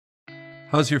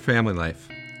How's your family life?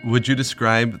 Would you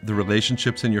describe the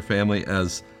relationships in your family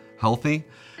as healthy?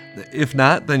 If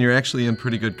not, then you're actually in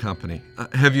pretty good company.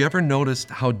 Have you ever noticed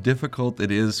how difficult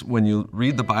it is when you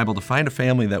read the Bible to find a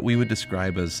family that we would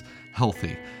describe as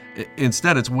healthy?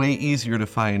 Instead, it's way easier to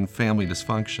find family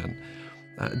dysfunction.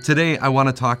 Today, I want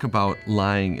to talk about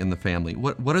lying in the family.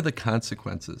 What are the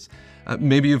consequences?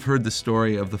 Maybe you've heard the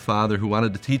story of the father who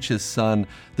wanted to teach his son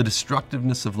the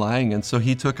destructiveness of lying, and so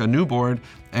he took a new board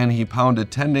and he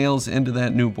pounded 10 nails into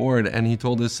that new board, and he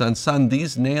told his son,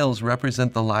 these nails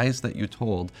represent the lies that you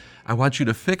told. I want you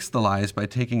to fix the lies by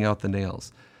taking out the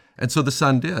nails. And so the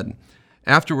son did.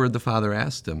 Afterward, the father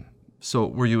asked him, so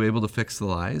were you able to fix the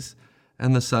lies?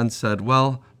 And the son said,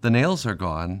 well, the nails are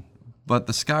gone, but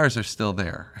the scars are still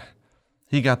there.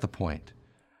 He got the point.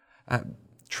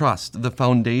 Trust, the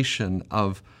foundation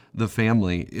of the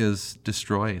family, is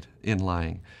destroyed in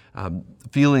lying.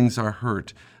 Feelings are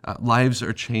hurt. Lives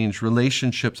are changed.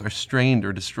 Relationships are strained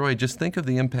or destroyed. Just think of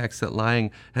the impacts that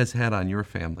lying has had on your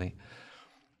family.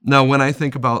 Now, when I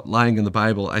think about lying in the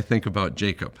Bible, I think about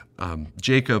Jacob.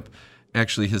 Jacob,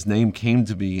 actually, his name came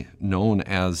to be known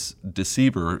as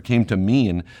deceiver, or came to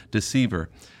mean deceiver.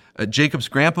 Jacob's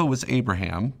grandpa was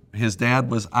Abraham. His dad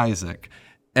was Isaac.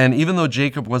 And even though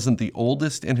Jacob wasn't the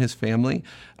oldest in his family,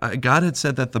 God had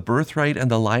said that the birthright and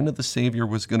the line of the Savior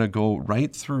was going to go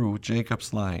right through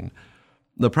Jacob's line.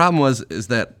 The problem is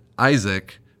that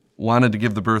Isaac wanted to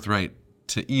give the birthright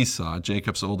to Esau,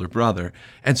 Jacob's older brother.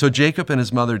 And so Jacob and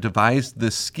his mother devised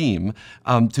this scheme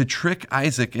to trick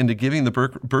Isaac into giving the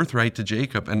birthright to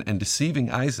Jacob and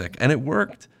deceiving Isaac. And it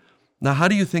worked. Now, how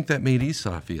do you think that made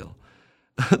Esau feel?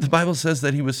 The Bible says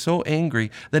that he was so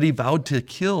angry that he vowed to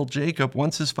kill Jacob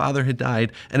once his father had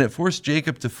died, and it forced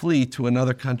Jacob to flee to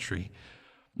another country.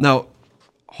 Now,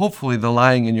 hopefully the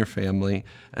lying in your family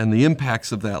and the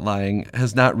impacts of that lying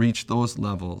has not reached those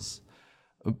levels.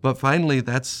 But finally,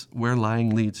 that's where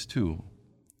lying leads to.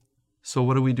 So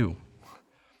what do?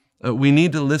 We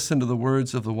need to listen to the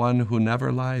words of the one who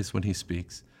never lies when he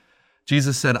speaks.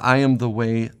 Jesus said, I am the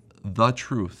way, the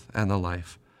truth, and the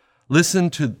life. Listen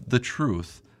to the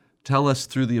truth. Tell us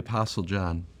through the Apostle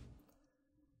John.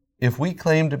 If we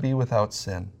claim to be without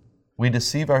sin, we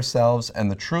deceive ourselves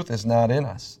and the truth is not in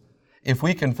us. If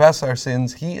we confess our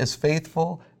sins, he is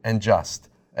faithful and just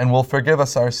and will forgive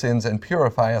us our sins and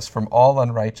purify us from all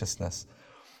unrighteousness.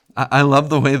 I love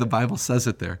the way the Bible says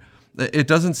it there. It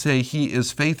doesn't say he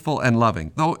is faithful and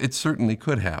loving, though it certainly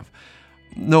could have.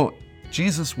 No,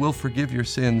 Jesus will forgive your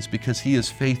sins because he is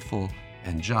faithful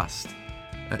and just.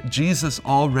 Jesus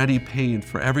already paid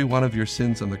for every one of your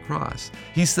sins on the cross.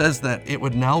 He says that it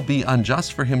would now be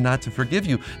unjust for him not to forgive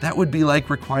you. That would be like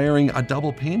requiring a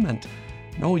double payment.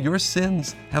 No, your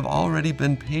sins have already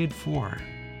been paid for.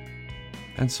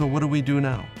 And so what do we do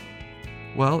now?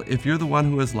 Well, if you're the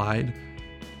one who has lied,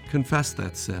 confess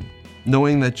that sin,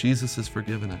 knowing that Jesus has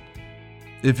forgiven it.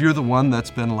 If you're the one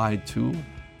that's been lied to,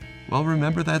 well,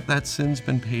 remember that that sin's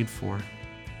been paid for.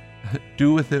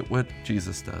 Do with it what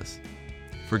Jesus does.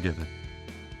 Forgive it.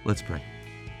 Let's pray.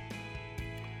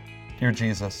 Dear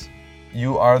Jesus,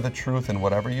 you are the truth, and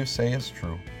whatever you say is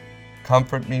true.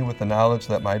 Comfort me with the knowledge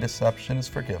that my deception is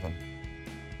forgiven.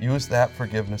 Use that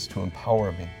forgiveness to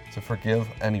empower me to forgive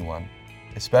anyone,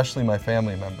 especially my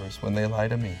family members, when they lie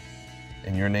to me.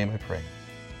 In your name I pray.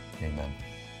 Amen.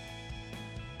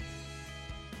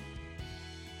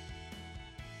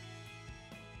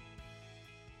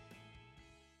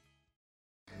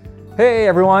 Hey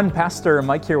everyone, Pastor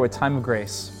Mike here with Time of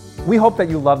Grace. We hope that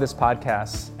you love this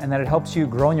podcast and that it helps you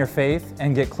grow in your faith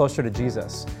and get closer to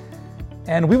Jesus.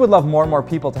 And we would love more and more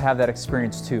people to have that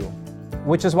experience too,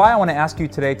 which is why I want to ask you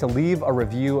today to leave a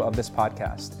review of this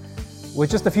podcast. With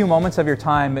just a few moments of your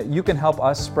time, you can help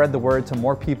us spread the word to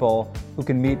more people who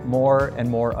can meet more and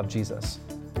more of Jesus.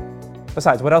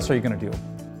 Besides, what else are you going to do?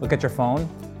 Look at your phone?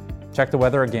 Check the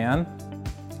weather again?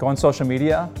 Go on social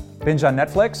media? Binge on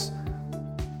Netflix?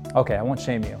 Okay, I won't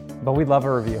shame you, but we'd love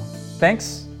a review.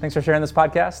 Thanks for sharing this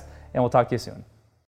podcast, and we'll talk to you soon.